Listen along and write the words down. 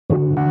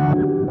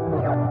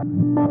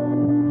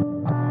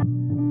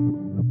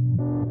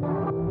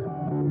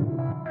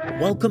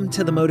Welcome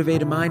to The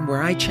Motivated Mind,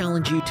 where I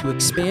challenge you to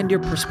expand your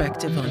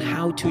perspective on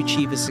how to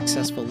achieve a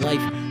successful life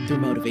through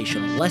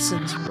motivational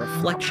lessons,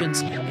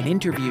 reflections, and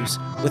interviews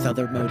with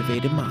other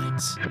motivated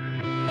minds.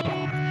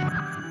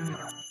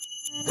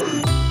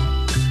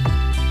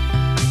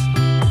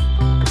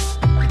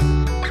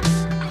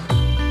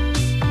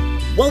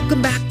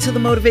 Welcome back to The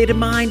Motivated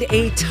Mind,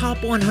 a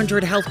top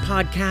 100 health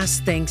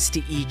podcast thanks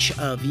to each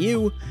of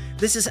you.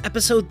 This is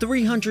episode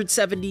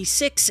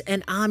 376,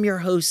 and I'm your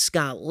host,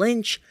 Scott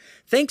Lynch.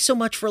 Thanks so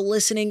much for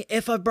listening.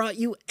 If I've brought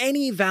you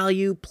any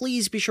value,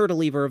 please be sure to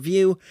leave a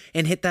review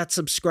and hit that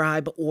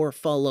subscribe or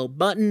follow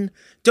button.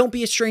 Don't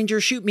be a stranger.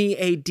 Shoot me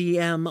a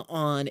DM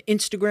on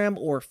Instagram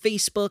or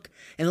Facebook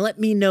and let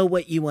me know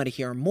what you want to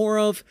hear more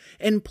of.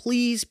 And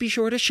please be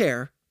sure to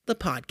share the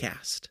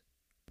podcast.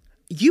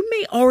 You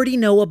may already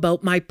know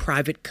about my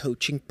private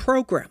coaching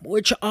program,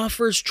 which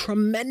offers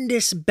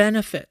tremendous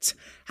benefits.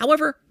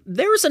 However,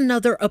 there's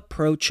another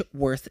approach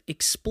worth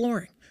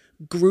exploring: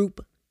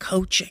 group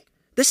coaching.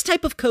 This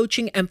type of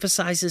coaching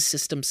emphasizes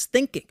systems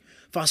thinking,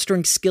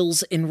 fostering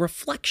skills in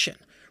reflection,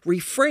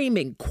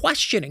 reframing,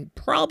 questioning,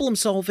 problem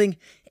solving,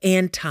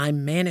 and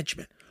time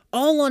management,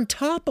 all on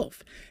top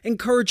of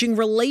encouraging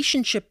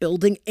relationship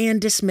building and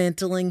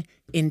dismantling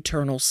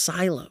internal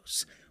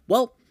silos.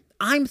 Well,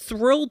 I'm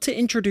thrilled to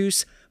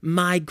introduce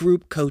my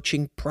group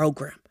coaching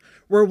program,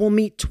 where we'll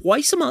meet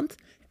twice a month,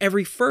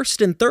 every first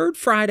and third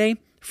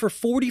Friday, for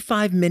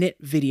 45-minute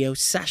video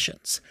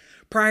sessions.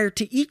 Prior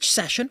to each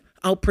session,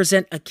 I'll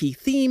present a key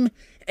theme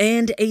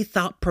and a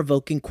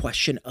thought-provoking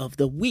question of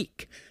the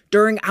week.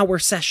 During our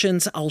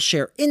sessions, I'll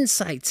share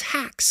insights,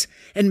 hacks,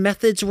 and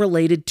methods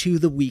related to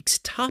the week's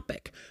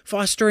topic,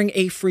 fostering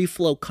a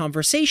free-flow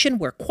conversation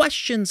where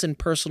questions and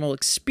personal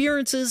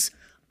experiences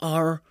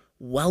are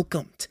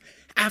welcomed.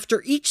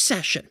 After each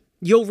session,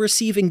 you'll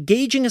receive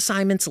engaging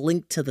assignments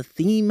linked to the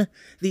theme.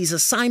 These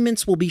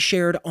assignments will be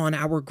shared on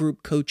our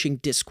group coaching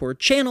Discord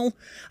channel,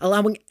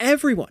 allowing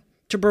everyone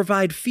to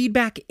provide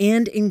feedback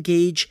and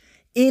engage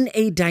in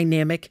a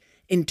dynamic,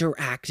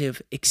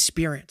 interactive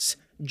experience.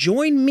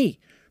 Join me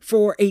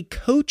for a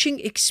coaching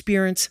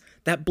experience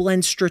that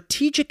blends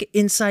strategic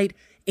insight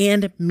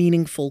and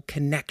meaningful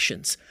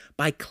connections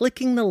by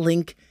clicking the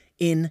link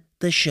in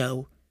the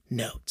show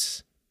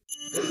notes.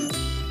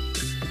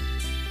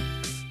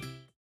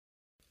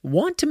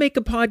 Want to make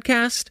a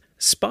podcast?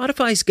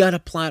 Spotify's got a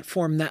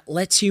platform that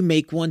lets you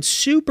make one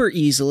super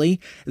easily,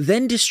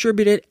 then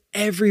distribute it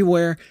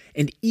everywhere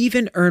and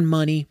even earn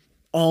money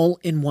all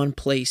in one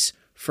place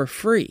for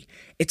free.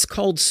 It's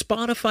called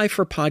Spotify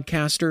for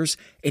Podcasters,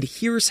 and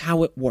here's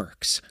how it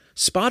works.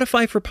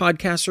 Spotify for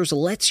Podcasters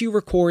lets you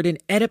record and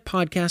edit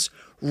podcasts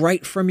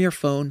right from your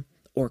phone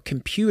or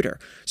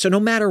computer. So no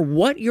matter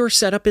what your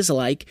setup is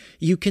like,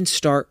 you can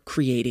start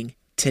creating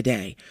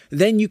today.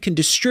 Then you can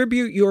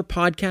distribute your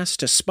podcast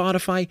to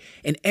Spotify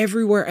and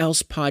everywhere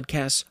else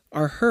podcasts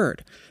are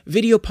heard.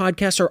 Video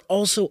podcasts are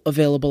also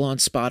available on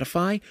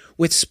Spotify.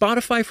 With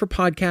Spotify for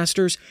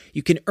Podcasters,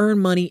 you can earn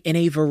money in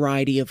a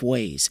variety of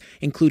ways,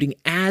 including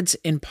ads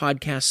and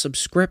podcast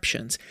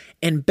subscriptions.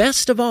 And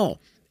best of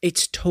all,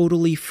 it's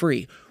totally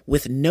free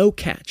with no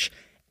catch.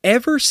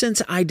 Ever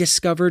since I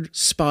discovered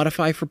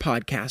Spotify for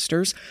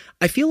Podcasters,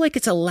 I feel like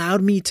it's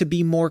allowed me to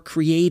be more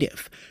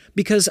creative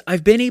because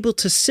I've been able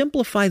to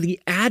simplify the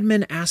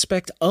admin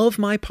aspect of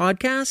my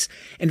podcast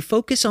and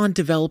focus on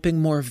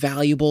developing more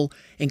valuable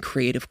and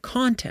creative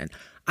content.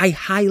 I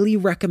highly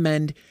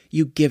recommend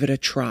you give it a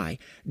try.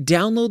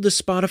 Download the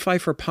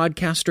Spotify for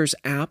Podcasters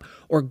app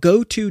or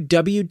go to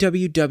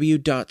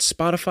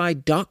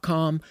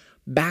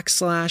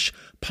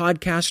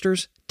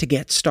www.spotify.com/podcasters to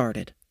get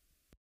started.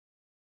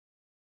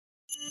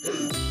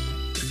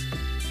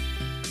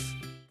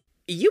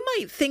 You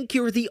might think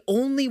you're the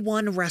only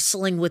one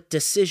wrestling with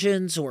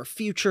decisions or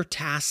future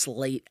tasks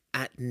late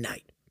at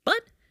night,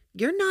 but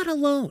you're not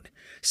alone.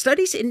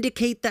 Studies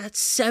indicate that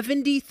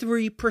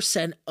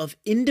 73% of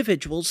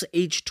individuals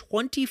aged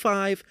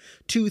 25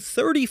 to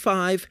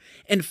 35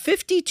 and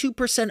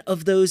 52%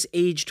 of those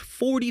aged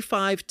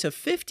 45 to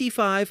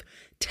 55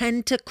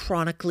 tend to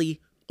chronically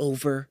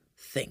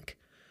overthink.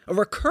 A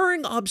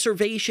recurring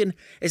observation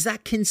is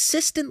that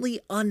consistently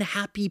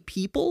unhappy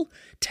people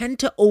tend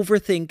to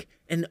overthink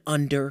and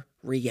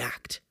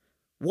underreact.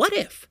 What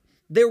if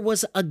there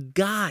was a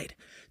guide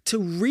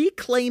to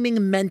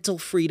reclaiming mental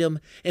freedom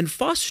and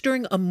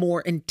fostering a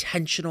more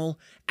intentional,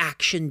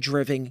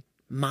 action-driven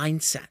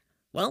mindset?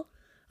 Well,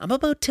 I'm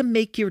about to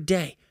make your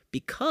day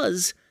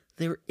because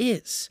there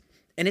is.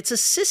 And it's a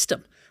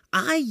system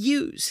I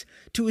use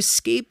to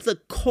escape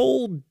the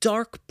cold,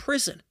 dark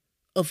prison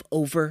of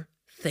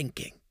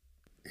overthinking.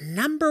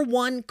 Number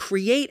 1,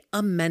 create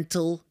a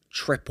mental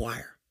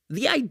tripwire.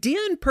 The idea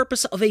and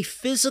purpose of a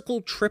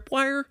physical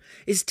tripwire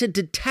is to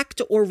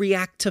detect or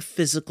react to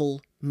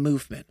physical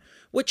movement,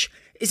 which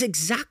is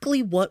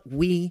exactly what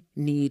we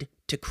need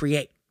to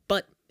create,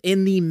 but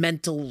in the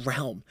mental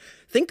realm.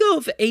 Think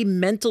of a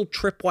mental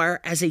tripwire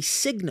as a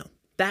signal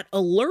that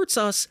alerts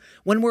us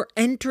when we're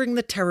entering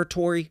the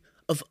territory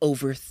of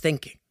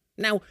overthinking.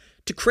 Now,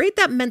 to create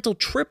that mental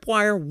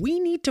tripwire, we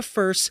need to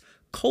first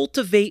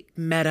cultivate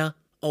meta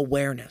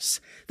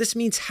awareness. This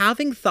means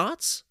having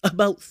thoughts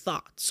about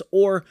thoughts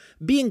or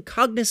being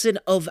cognizant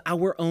of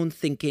our own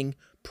thinking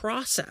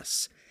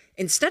process.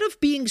 Instead of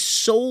being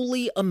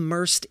solely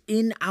immersed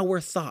in our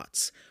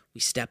thoughts,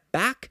 we step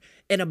back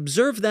and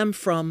observe them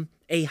from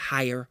a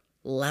higher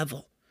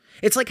level.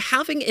 It's like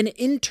having an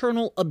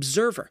internal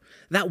observer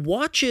that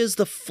watches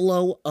the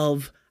flow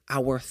of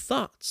our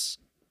thoughts.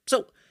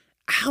 So,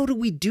 how do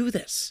we do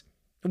this?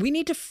 We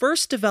need to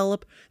first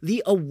develop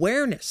the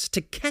awareness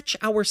to catch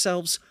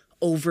ourselves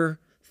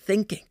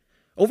overthinking.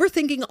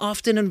 Overthinking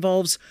often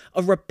involves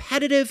a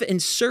repetitive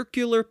and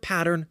circular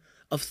pattern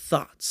of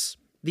thoughts.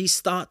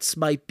 These thoughts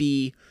might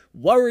be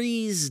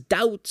worries,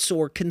 doubts,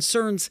 or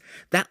concerns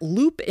that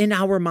loop in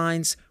our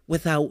minds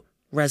without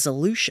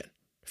resolution.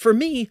 For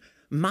me,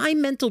 my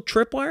mental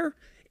tripwire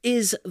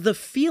is the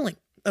feeling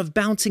of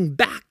bouncing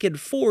back and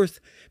forth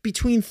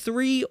between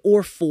 3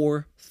 or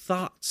 4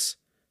 thoughts.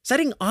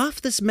 Setting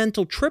off this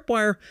mental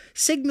tripwire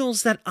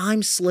signals that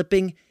I'm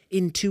slipping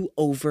into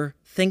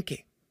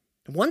overthinking.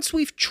 Once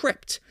we've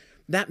tripped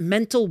that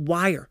mental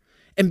wire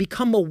and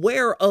become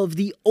aware of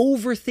the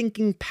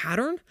overthinking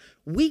pattern,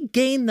 we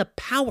gain the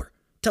power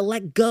to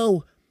let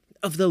go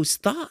of those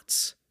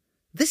thoughts.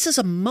 This is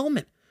a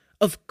moment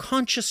of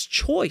conscious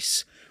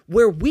choice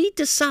where we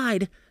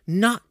decide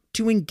not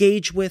to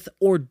engage with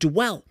or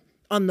dwell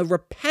on the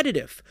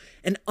repetitive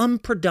and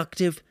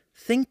unproductive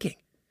thinking.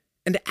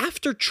 And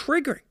after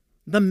triggering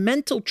the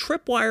mental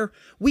tripwire,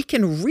 we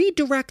can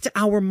redirect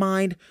our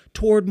mind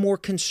toward more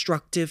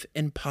constructive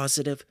and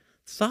positive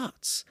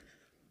thoughts.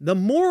 The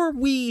more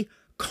we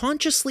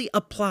consciously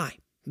apply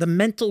the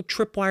mental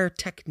tripwire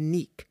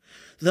technique,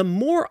 the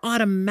more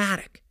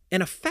automatic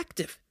and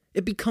effective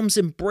it becomes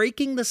in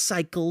breaking the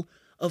cycle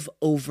of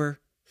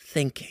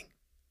overthinking.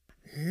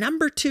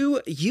 Number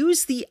 2,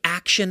 use the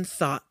action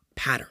thought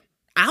pattern.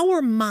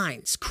 Our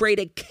minds create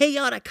a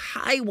chaotic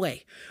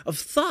highway of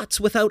thoughts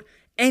without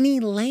any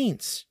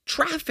lanes,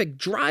 traffic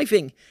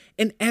driving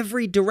in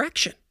every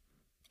direction.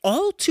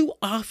 All too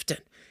often,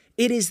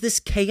 it is this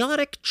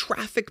chaotic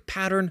traffic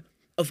pattern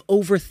of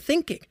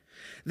overthinking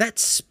that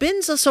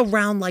spins us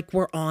around like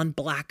we're on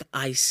black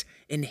ice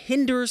and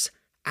hinders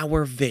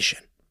our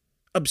vision,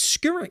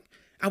 obscuring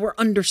our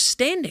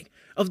understanding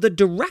of the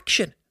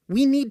direction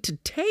we need to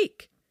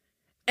take.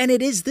 And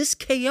it is this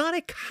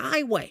chaotic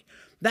highway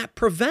that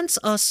prevents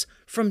us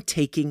from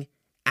taking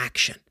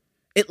action.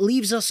 It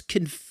leaves us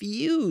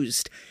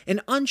confused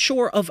and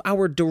unsure of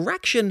our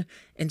direction,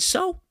 and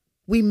so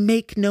we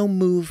make no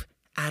move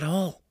at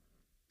all.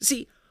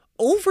 See,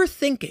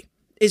 overthinking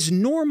is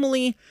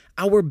normally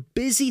our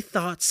busy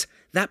thoughts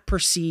that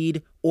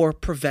precede or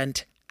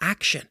prevent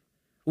action.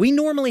 We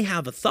normally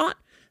have a thought,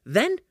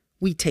 then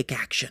we take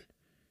action.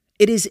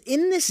 It is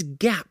in this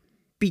gap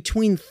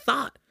between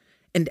thought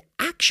and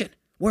action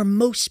where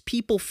most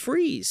people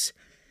freeze.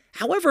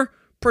 However,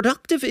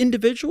 productive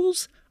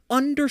individuals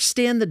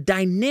understand the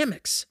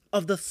dynamics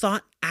of the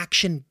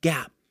thought-action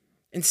gap.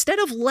 Instead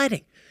of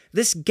letting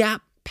this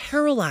gap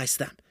paralyze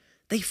them,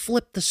 they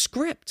flip the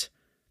script.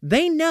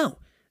 They know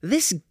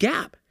this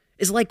gap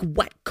is like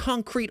wet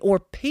concrete or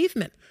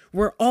pavement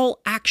where all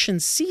action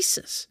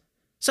ceases.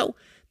 So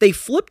they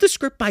flip the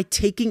script by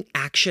taking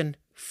action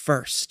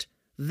first.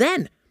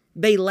 Then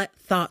they let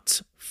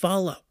thoughts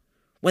follow.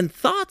 When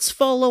thoughts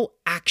follow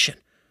action,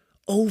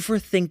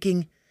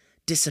 overthinking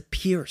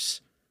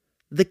disappears.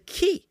 The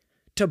key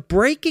to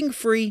breaking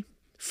free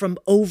from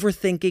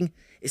overthinking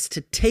is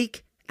to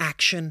take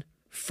action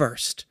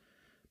first.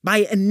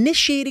 By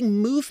initiating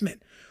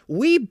movement,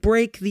 we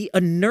break the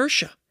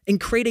inertia and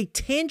create a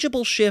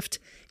tangible shift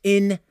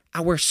in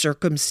our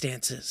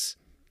circumstances.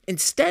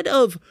 Instead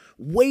of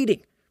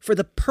waiting for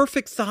the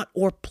perfect thought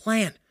or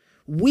plan,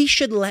 we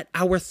should let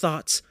our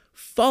thoughts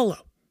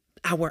follow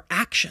our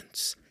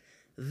actions.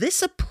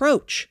 This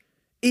approach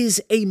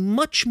is a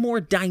much more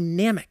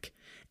dynamic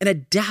and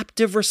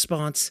adaptive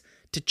response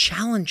to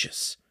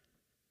challenges.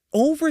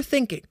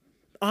 Overthinking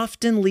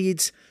often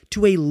leads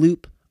to a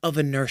loop of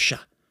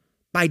inertia.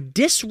 By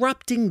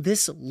disrupting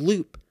this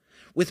loop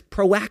with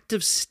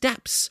proactive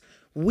steps,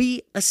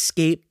 we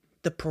escape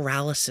the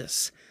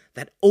paralysis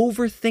that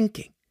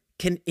overthinking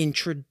can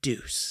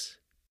introduce.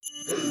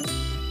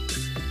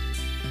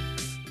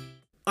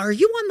 Are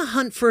you on the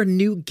hunt for a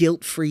new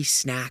guilt-free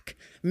snack?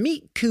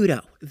 Meet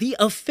Kudo, the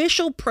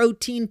official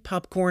protein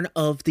popcorn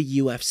of the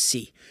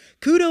UFC.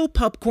 Kudo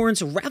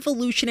Popcorn's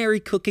revolutionary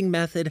cooking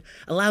method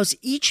allows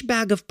each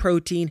bag of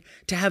protein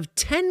to have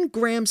 10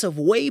 grams of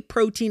whey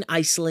protein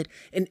isolate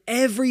in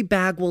every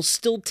bag while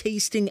still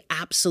tasting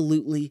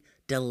absolutely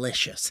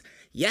delicious.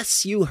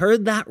 Yes, you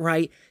heard that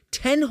right.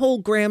 10 whole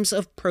grams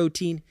of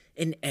protein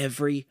in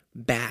every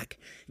bag.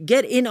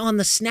 Get in on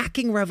the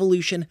snacking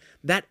revolution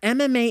that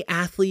MMA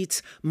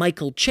athletes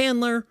Michael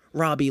Chandler,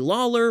 Robbie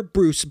Lawler,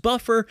 Bruce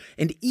Buffer,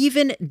 and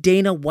even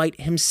Dana White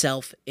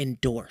himself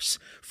endorse.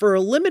 For a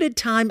limited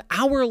time,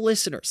 our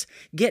listeners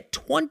get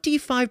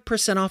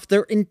 25% off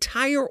their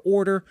entire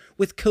order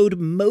with code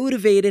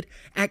MOTIVATED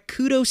at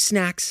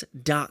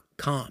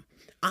kudosnacks.com.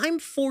 I'm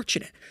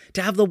fortunate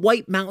to have the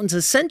White Mountains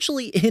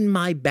essentially in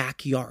my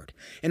backyard,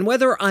 and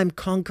whether I'm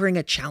conquering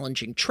a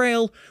challenging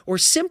trail or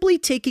simply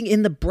taking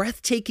in the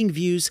breathtaking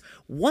views,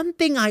 one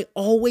thing I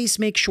always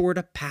make sure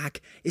to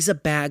pack is a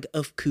bag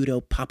of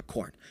Kudo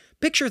popcorn.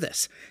 Picture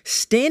this,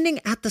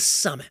 standing at the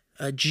summit,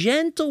 a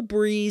gentle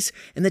breeze,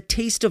 and the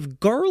taste of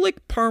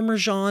garlic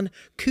parmesan,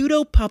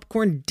 Kudo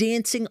popcorn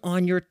dancing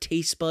on your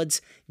taste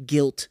buds,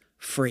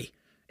 guilt-free.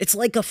 It's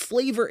like a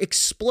flavor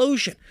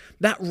explosion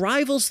that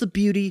rivals the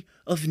beauty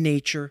of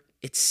nature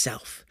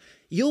itself.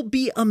 You'll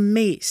be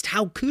amazed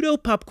how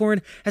Kudo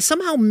popcorn has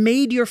somehow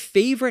made your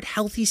favorite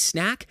healthy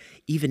snack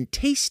even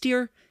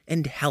tastier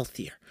and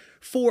healthier.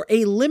 For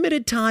a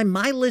limited time,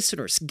 my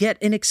listeners get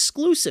an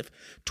exclusive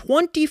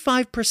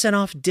 25%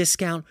 off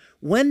discount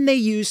when they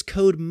use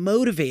code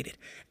MOTIVATED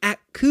at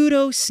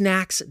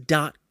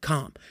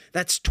kudosnacks.com.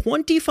 That's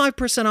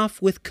 25%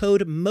 off with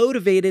code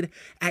MOTIVATED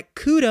at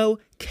KUDO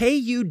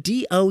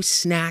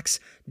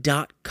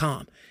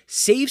snacks.com.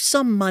 Save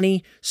some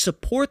money,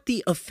 support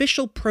the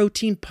official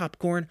protein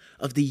popcorn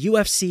of the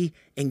UFC,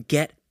 and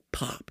get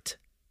popped.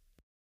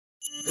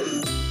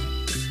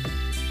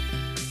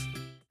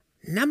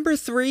 Number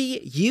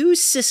 3,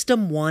 use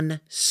System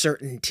 1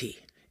 certainty.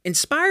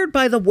 Inspired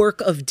by the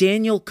work of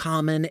Daniel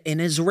Kahneman,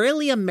 an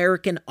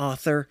Israeli-American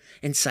author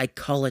and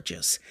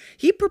psychologist,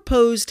 he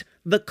proposed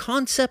the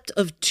concept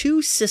of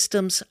 2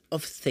 systems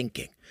of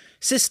thinking.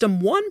 System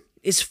 1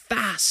 is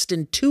fast,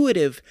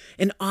 intuitive,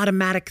 and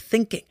automatic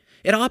thinking.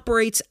 It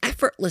operates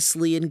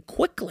effortlessly and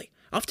quickly,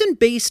 often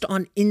based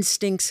on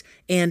instincts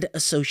and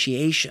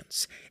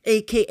associations,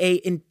 aka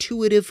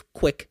intuitive,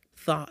 quick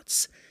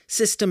thoughts.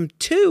 System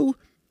 2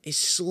 is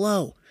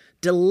slow,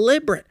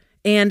 deliberate,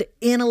 and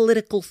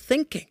analytical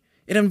thinking.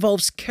 It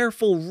involves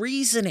careful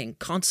reasoning,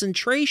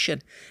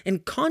 concentration,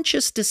 and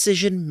conscious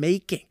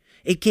decision-making,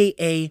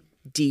 aka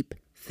deep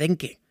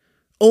thinking.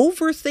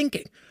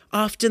 Overthinking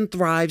often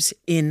thrives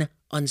in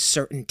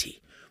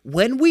uncertainty.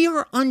 When we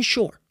are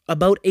unsure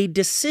about a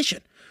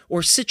decision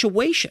or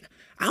situation,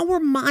 our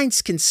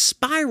minds can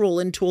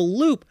spiral into a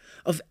loop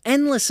of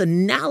endless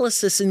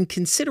analysis and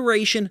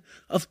consideration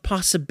of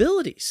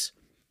possibilities.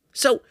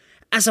 So,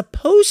 as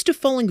opposed to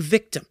falling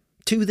victim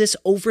to this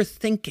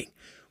overthinking,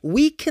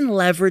 we can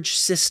leverage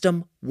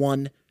System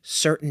 1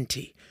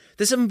 certainty.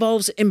 This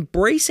involves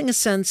embracing a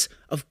sense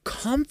of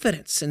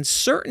confidence and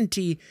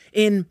certainty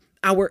in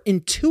our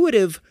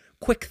intuitive,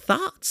 quick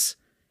thoughts.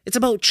 It's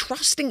about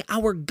trusting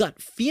our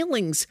gut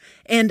feelings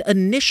and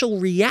initial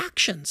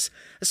reactions,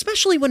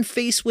 especially when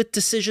faced with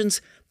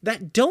decisions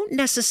that don't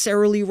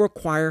necessarily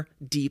require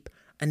deep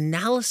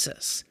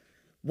analysis.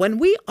 When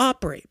we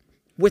operate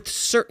with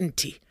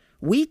certainty,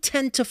 we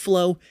tend to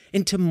flow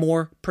into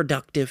more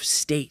productive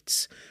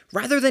states.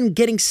 Rather than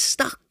getting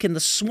stuck in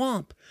the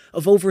swamp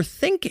of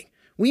overthinking,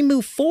 we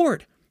move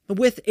forward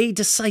with a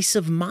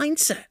decisive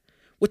mindset,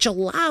 which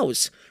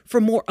allows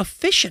for more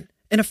efficient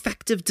and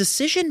effective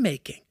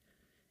decision-making.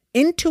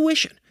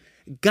 Intuition,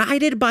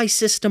 guided by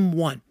System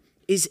 1,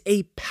 is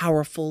a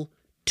powerful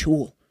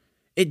tool.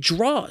 It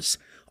draws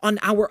on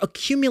our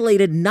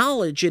accumulated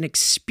knowledge and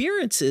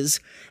experiences,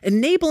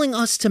 enabling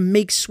us to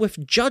make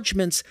swift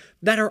judgments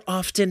that are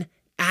often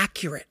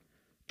accurate.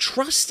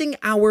 Trusting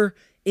our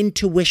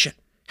intuition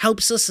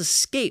helps us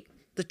escape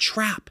the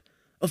trap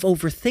of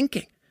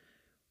overthinking.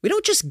 We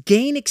don't just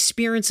gain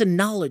experience and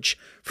knowledge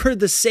for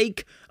the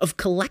sake of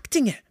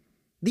collecting it.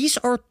 These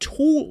are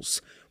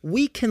tools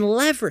we can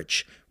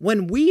leverage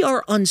when we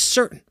are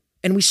uncertain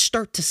and we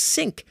start to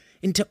sink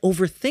into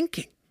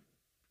overthinking.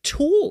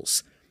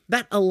 Tools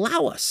that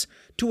allow us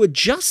to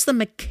adjust the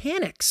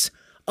mechanics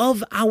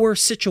of our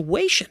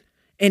situation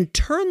and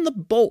turn the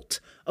bolt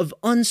of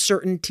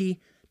uncertainty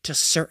to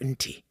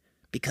certainty,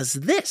 because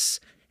this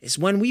is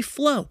when we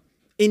flow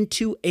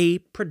into a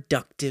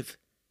productive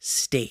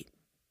state.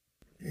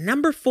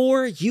 Number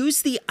 4,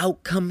 use the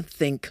outcome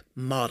think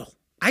model.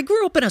 I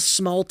grew up in a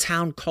small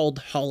town called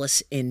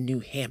Hollis in New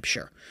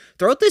Hampshire.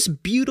 Throughout this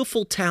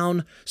beautiful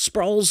town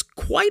sprawls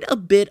quite a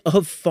bit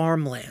of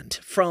farmland,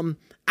 from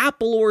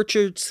apple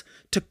orchards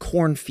to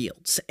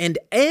cornfields, and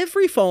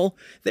every fall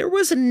there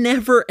was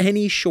never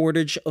any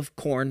shortage of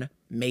corn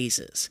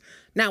mazes.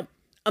 Now,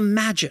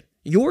 imagine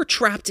you're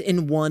trapped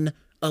in one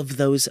of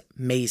those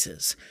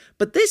mazes,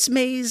 but this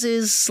maze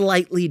is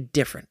slightly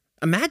different.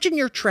 Imagine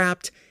you're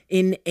trapped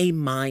in a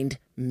mind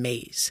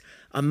maze,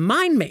 a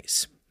mind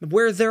maze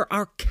where there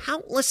are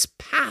countless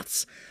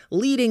paths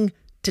leading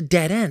to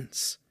dead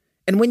ends.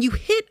 And when you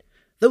hit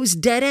those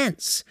dead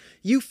ends,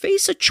 you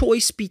face a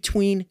choice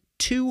between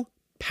 2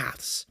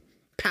 paths.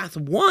 Path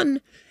 1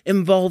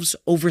 involves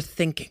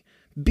overthinking,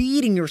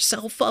 beating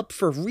yourself up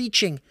for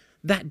reaching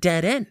that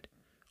dead end.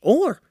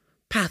 Or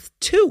path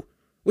 2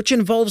 which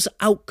involves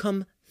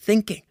outcome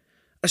thinking,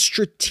 a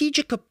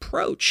strategic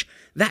approach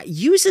that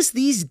uses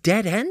these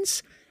dead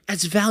ends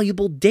as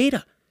valuable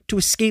data to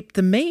escape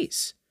the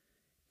maze.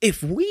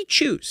 If we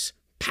choose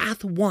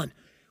path 1,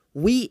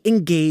 we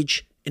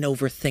engage in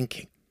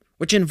overthinking,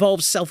 which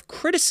involves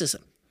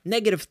self-criticism,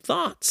 negative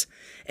thoughts,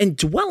 and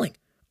dwelling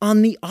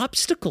on the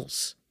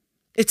obstacles.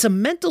 It's a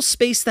mental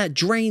space that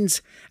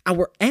drains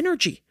our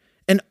energy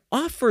and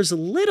offers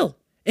little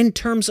in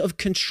terms of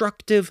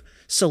constructive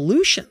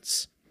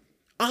solutions.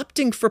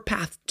 Opting for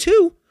path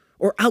 2,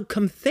 or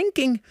outcome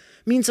thinking,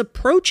 means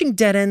approaching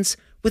dead ends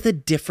with a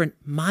different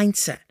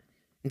mindset.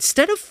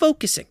 Instead of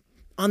focusing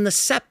on the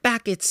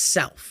setback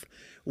itself,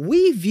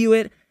 we view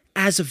it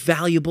as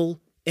valuable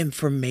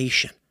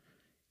information.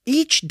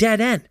 Each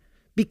dead end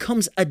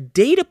becomes a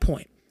data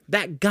point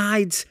that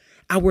guides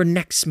our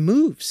next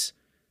moves.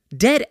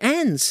 Dead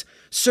ends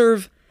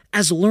serve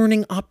as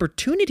learning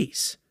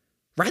opportunities.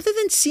 Rather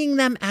than seeing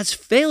them as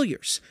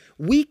failures,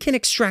 we can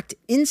extract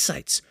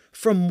insights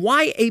from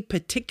why a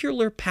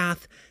particular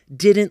path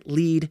didn't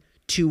lead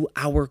to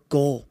our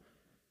goal.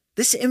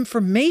 This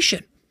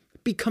information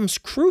becomes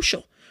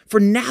crucial for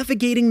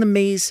navigating the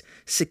maze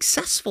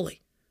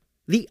successfully.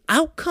 The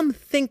outcome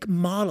think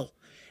model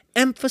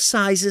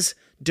emphasizes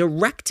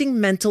directing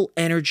mental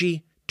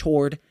energy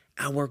toward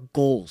our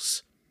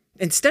goals.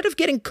 Instead of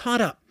getting caught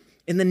up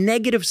in the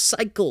negative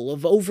cycle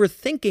of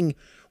overthinking,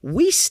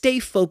 we stay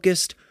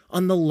focused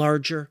on the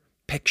larger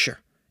picture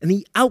and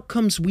the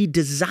outcomes we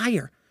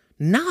desire,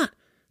 not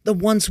the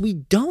ones we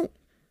don't.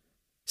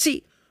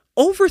 See,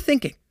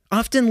 overthinking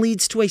often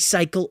leads to a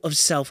cycle of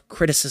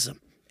self-criticism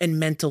and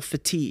mental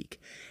fatigue,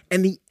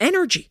 and the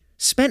energy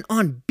spent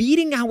on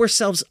beating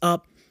ourselves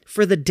up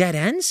for the dead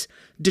ends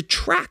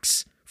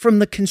detracts from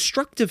the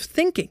constructive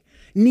thinking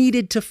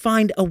needed to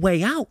find a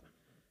way out.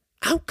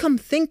 Outcome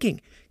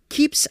thinking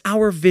keeps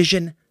our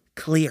vision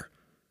clear,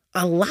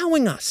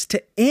 allowing us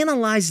to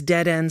analyze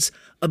dead ends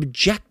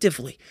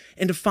objectively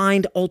and to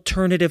find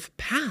alternative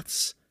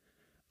paths.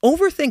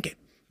 Overthinking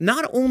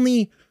not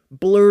only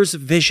blurs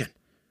vision,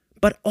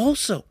 but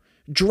also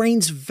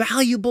drains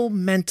valuable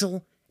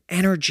mental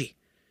energy.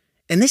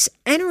 And this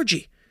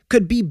energy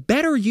could be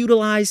better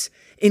utilized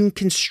in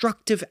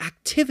constructive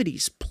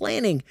activities,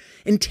 planning,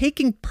 and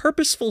taking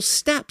purposeful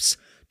steps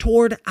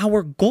toward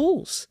our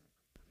goals.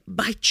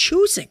 By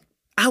choosing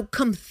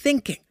outcome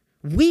thinking,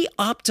 we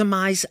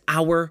optimize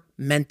our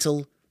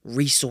mental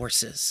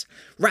resources.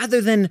 Rather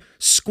than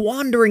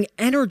squandering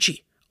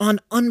energy on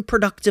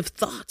unproductive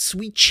thoughts,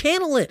 we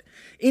channel it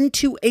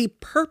into a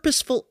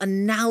purposeful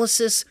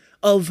analysis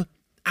of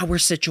our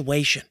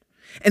situation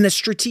and the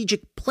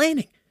strategic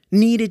planning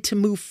needed to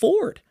move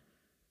forward.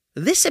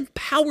 This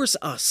empowers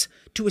us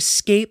to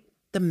escape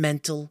the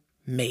mental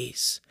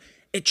maze.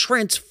 It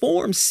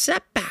transforms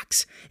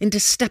setbacks into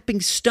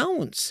stepping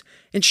stones,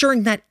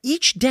 ensuring that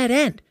each dead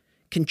end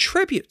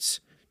contributes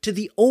to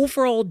the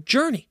overall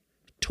journey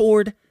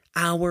toward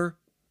our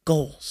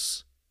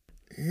goals.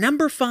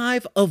 Number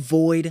 5,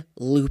 avoid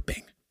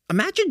looping.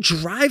 Imagine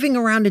driving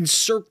around in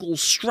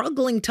circles,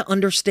 struggling to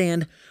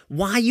understand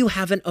why you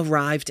haven't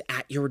arrived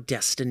at your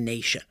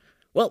destination.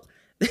 Well,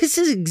 this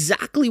is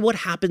exactly what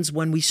happens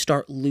when we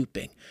start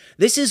looping.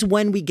 This is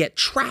when we get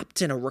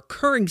trapped in a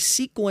recurring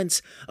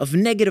sequence of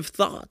negative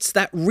thoughts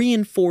that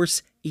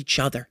reinforce each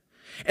other.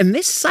 And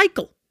this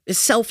cycle is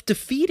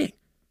self-defeating.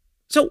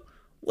 So,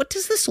 what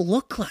does this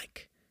look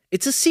like?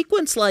 It's a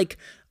sequence like,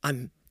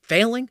 I'm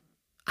failing,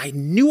 I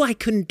knew I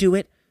couldn't do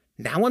it,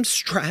 now I'm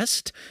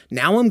stressed,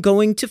 now I'm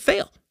going to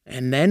fail.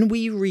 And then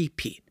we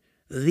repeat.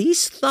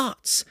 These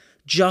thoughts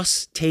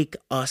just take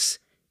us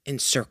in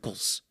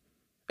circles.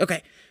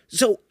 Okay,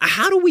 so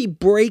how do we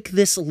break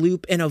this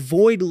loop and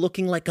avoid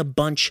looking like a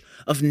bunch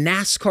of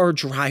NASCAR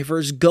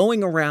drivers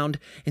going around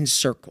in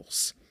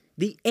circles?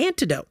 The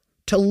antidote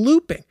to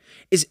looping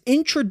is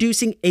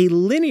introducing a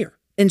linear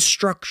and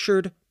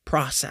structured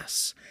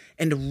process,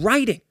 and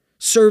writing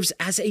serves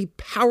as a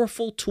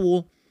powerful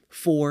tool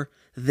for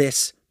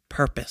this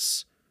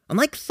purpose.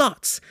 Unlike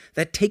thoughts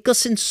that take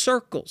us in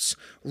circles,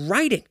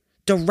 writing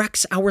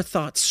directs our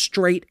thoughts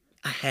straight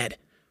ahead.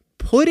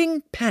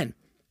 Putting pen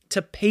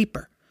to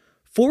paper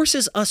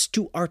forces us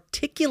to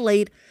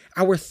articulate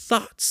our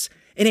thoughts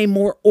in a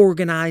more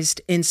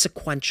organized and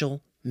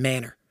sequential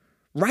manner.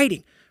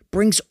 Writing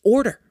brings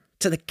order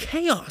to the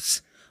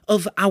chaos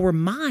of our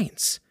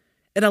minds.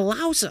 It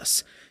allows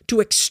us to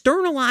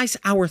externalize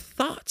our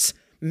thoughts,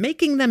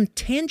 making them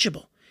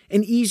tangible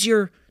and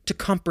easier to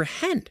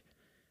comprehend.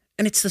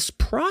 And it's this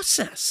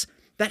process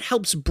that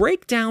helps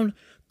break down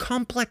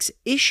complex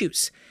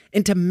issues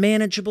into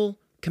manageable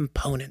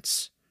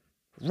components.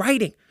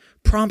 Writing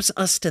prompts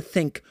us to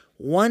think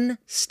one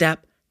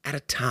step at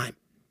a time.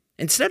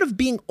 Instead of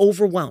being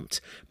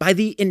overwhelmed by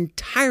the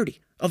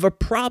entirety of a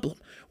problem,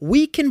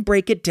 we can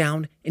break it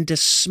down into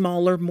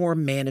smaller, more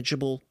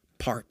manageable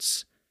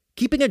parts.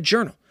 Keeping a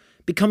journal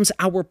becomes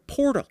our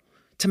portal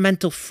to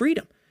mental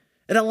freedom.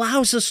 It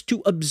allows us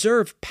to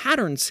observe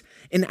patterns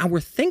in our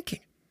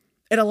thinking.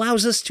 It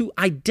allows us to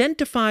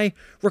identify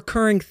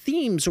recurring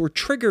themes or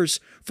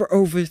triggers for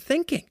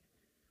overthinking.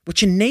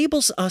 which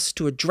enables us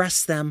to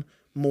address them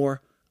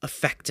more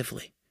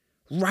effectively.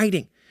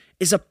 Writing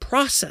is a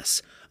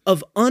process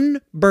of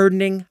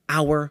unburdening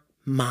our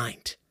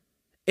mind.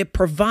 It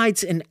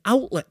provides an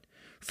outlet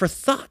for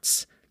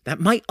thoughts that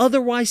might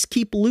otherwise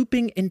keep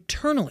looping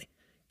internally,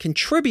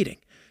 contributing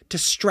to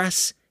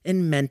stress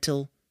and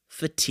mental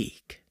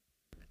fatigue.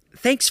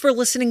 Thanks for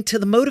listening to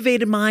The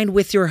Motivated Mind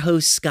with your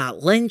host,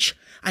 Scott Lynch.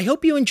 I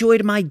hope you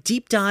enjoyed my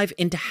deep dive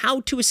into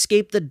how to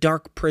escape the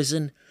dark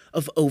prison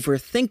of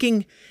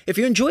overthinking. If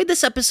you enjoyed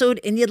this episode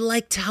and you'd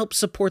like to help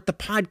support the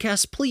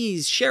podcast,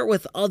 please share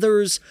with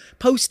others,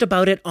 post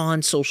about it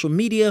on social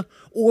media,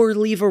 or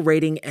leave a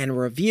rating and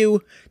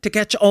review. To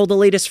catch all the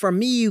latest from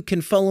me, you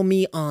can follow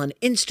me on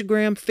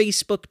Instagram,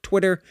 Facebook,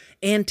 Twitter,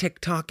 and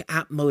TikTok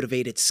at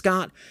Motivated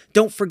Scott.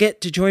 Don't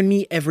forget to join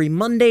me every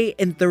Monday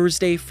and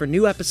Thursday for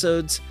new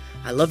episodes.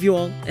 I love you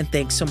all, and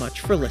thanks so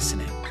much for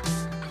listening.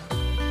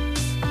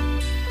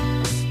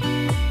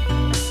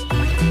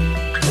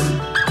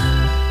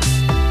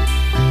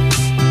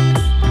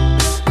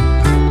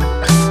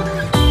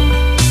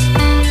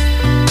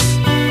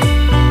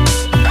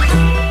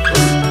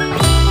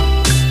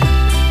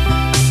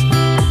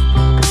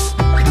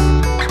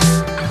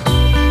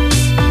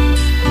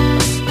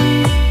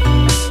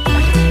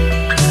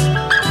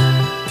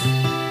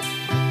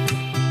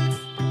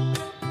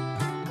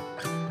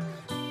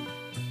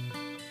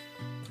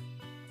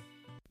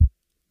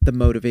 The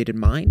Motivated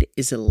Mind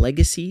is a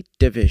legacy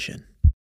division.